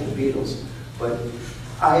 probably for the Beatles, but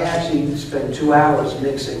I actually spent 2 hours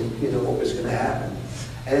mixing, what was going to happen.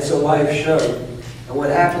 And it's a live show. And what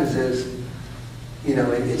happens is,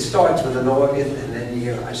 it starts with an organ, and then you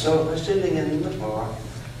hear, so I was sitting in the park,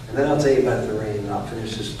 and then I'll tell you about the rain, and I'll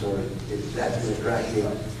finish the story. That's going to crack you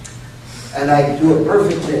up. And I do a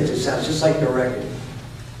perfect mix. It sounds just like the record.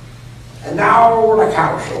 And now the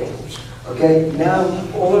councils. Okay, now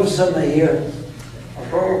all of a sudden I hear,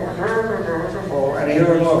 and I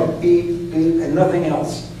hear an organ, beep, beep, and nothing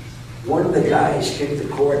else. One of the guys kicked the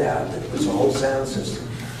cord out. It was a whole sound system.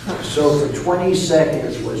 So for 20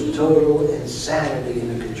 seconds was total insanity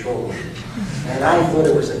in the control room. And I thought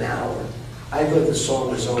it was an hour. I thought the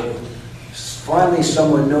song was over. Finally,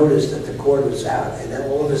 someone noticed that the cord was out, and then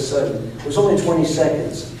all of a sudden, it was only 20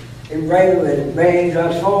 seconds. It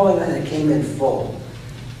raindrops falling, and it came in full.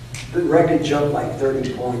 The record jumped like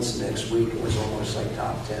 30 points next week. It was almost like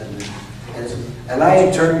top 10. And I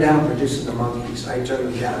had turned down producing the Monkees. I turned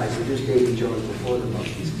them down. I produced Davy Jones before the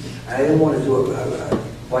Monkees. And I didn't want to do a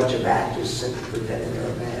bunch of actors simply pretending they're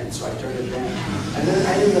a band, so I turned it down. And then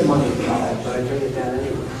I didn't get money for that, but I turned it down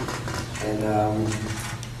anyway. And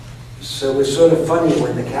so it was sort of funny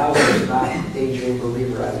when the Cowboys knocked Adrian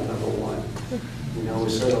Believer out of #1. You know, it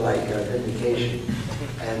was sort of like a vindication.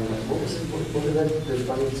 And what was it? What was that? The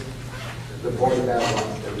funny, the part of that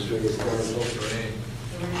one that was really historical.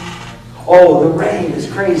 Oh, the rain is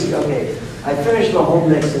crazy. Okay, I finished the home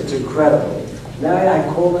mix. It's incredible. Now I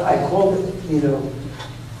called it. You know,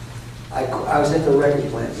 I was at the record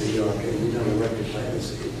plant in New York, and you know the record plant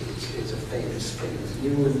is it's a famous.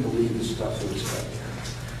 You wouldn't believe the stuff that was out there.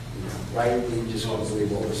 You know, right? You just won't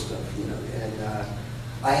believe all the stuff. You know, and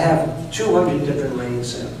I have 200 different rain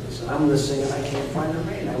samples, and I'm listening, and I can't find the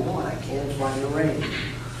rain I want. I can't find the rain.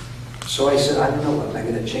 So I said, I don't know. Am I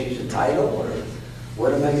going to change the title, or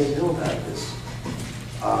what am I going to do about this?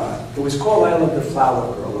 It was called "I Love the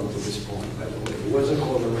Flower Girl" up to this point, by the way. It wasn't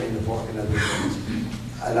called "The Rain, the Bark, and Other Things."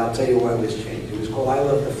 And I'll tell you why it was changed. It was called "I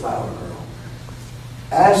Love the Flower Girl."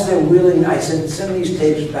 As they're wheeling, I said, send these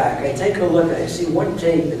tapes back. I take a look, I see one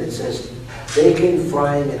tape, and it says, "Bacon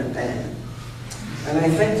frying in a pan." And I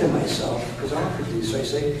think to myself, because I'm a producer, I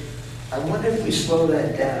say, I wonder if we slow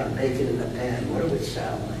that down, bacon in a pan, what it would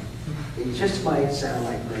sound like. It just might sound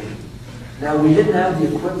like rain. Now, we didn't have the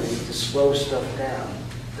equipment to slow stuff down,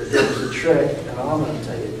 but there was a trick, and I'm going to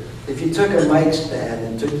tell you. If you took a mic stand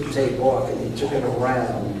and took the tape off and you took it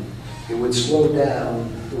around, it would slow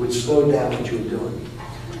down what you were doing.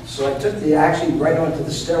 So I took actually right onto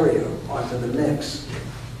the stereo, onto the mix,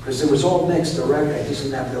 because it was all mixed, the record, I just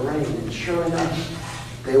didn't have the rain. And sure enough,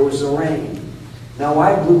 there was the rain. Now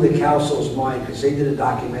I blew the Cowsills' mind because they did a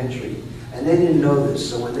documentary, and they didn't know this.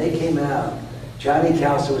 So when they came out, Johnny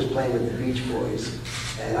Cowsill was playing with the Beach Boys,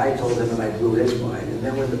 and I told him, and I blew his mind. And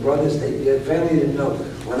then when the brothers, their family didn't know.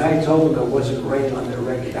 When I told them it wasn't rain on their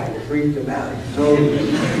record, I freaked them out. I told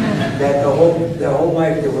them that their whole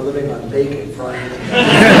life they were living on bacon frying.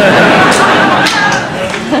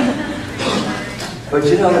 But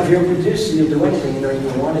you know, if you're a producer, you do anything, you know, you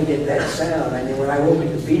want to get that sound. I mean, when I worked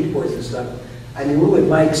with the Beach Boys and stuff, I mean, we would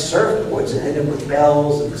mic surfboards and hit them with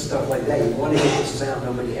bells and stuff like that. You want to get the sound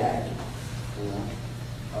nobody had. You know?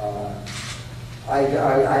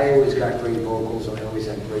 I always got great vocals, and I always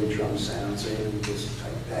had great drum sounds. And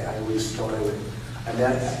I always thought I would. I mean,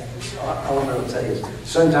 all I'm going to tell you is,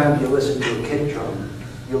 sometimes you listen to a kick drum,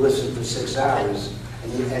 you listen for 6 hours,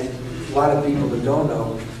 and a lot of people that don't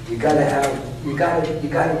know, you got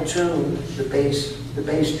to tune the bass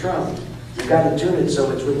drum. You got to tune it so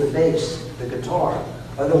it's with the bass, the guitar.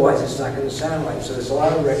 Otherwise, it's not going to sound right. So there's a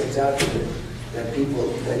lot of records out there that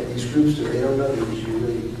these groups do. They don't know that you should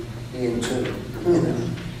really be in tune.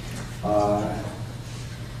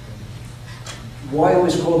 Why it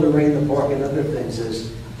was called "The Rain, the Park, and Other Things"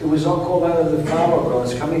 is it was all called "Out of the Flower Girl."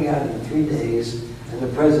 It's coming out in 3 days, and the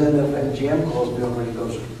president of MGM calls me over and he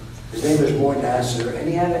goes, his name is Moore Nasser, and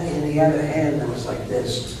he had a hand that was like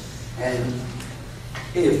this. And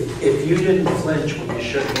if you didn't flinch when you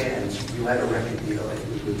shook hands, you had a record deal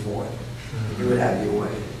with Moore. You would have your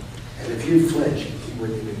way. And if you flinched, he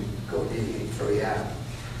wouldn't even go in and throw you out.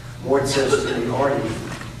 Moore says to me, "Artie,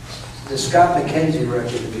 the Scott McKenzie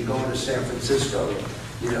record, if you go into San Francisco,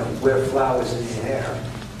 you know, wear flowers in your hair."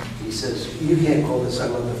 He says, "You can't call this 'I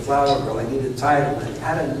Love the Flower Girl.' I need a title." And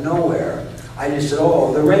out of nowhere, I just said,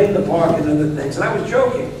 "Oh, The Rain, the Park, and Other Things." And I was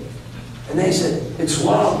joking. And they said, "It's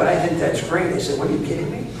long, but I think that's great." I said, "What, are you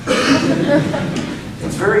kidding me?"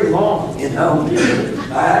 It's very long, you know.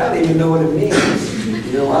 I don't even know what it means.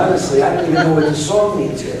 You know, honestly, I don't even know what the song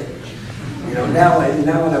means yet. You know, now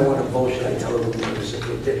when I want to bullshit, I tell them it was a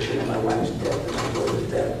prediction of my wife's death and my daughter's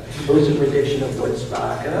death. It was a prediction of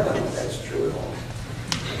Woodstock, and I don't know if that's true at all.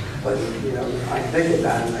 But, you know, I think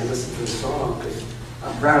about it and I listen to the song because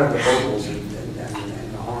I'm proud of the vocals and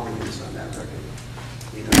the harmonies on that record.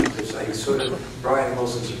 You know, because I sort of, Brian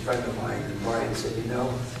Wilson's a friend of mine, and Brian said, "You know,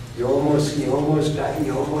 you almost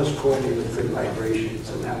caught me with good vibrations,"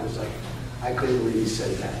 and that was like, I couldn't believe he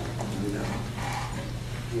said that. You know,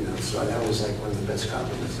 So that was like one of the best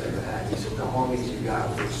compliments I ever had. He said, the homies you got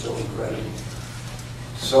were so incredible.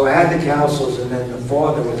 So I had the councils, and then the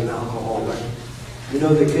father was an alcoholic. You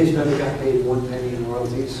know, the kids never got paid 1 penny in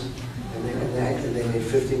royalties, and they made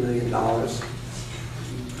 $50 million.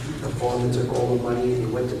 The father took all the money and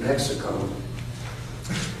he went to Mexico.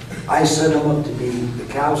 I set him up to be the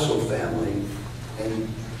Council family, and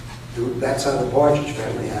that's how the Partridge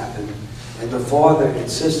family happened. And the father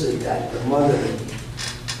insisted that the mother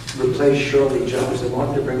replace Shirley Jones. They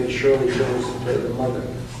wanted to bring in Shirley Jones to play the mother.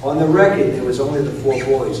 On the record, there was only the 4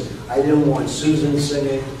 boys. I didn't want Susan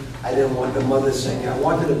singing. I didn't want the mother singing. I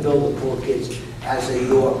wanted to build the poor kids as they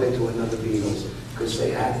grew up into another Beatles, because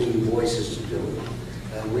they had the voices to do it.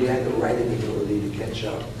 And we had the writing ability to catch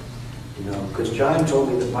up. You know, because John told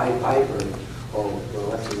me the Pied Piper. Oh, well,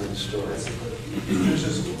 that's another story.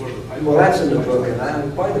 Well, that's in the book, and I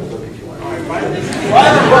have quite a book if you want.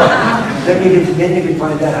 Then you can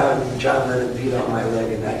find out how John Lennon beat on my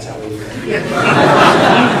leg, and that's how he met.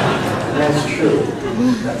 And that's true.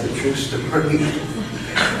 That's a true story.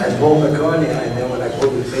 And Paul McCartney, I know when I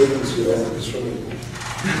pulled the bathing suit over the swimming pool.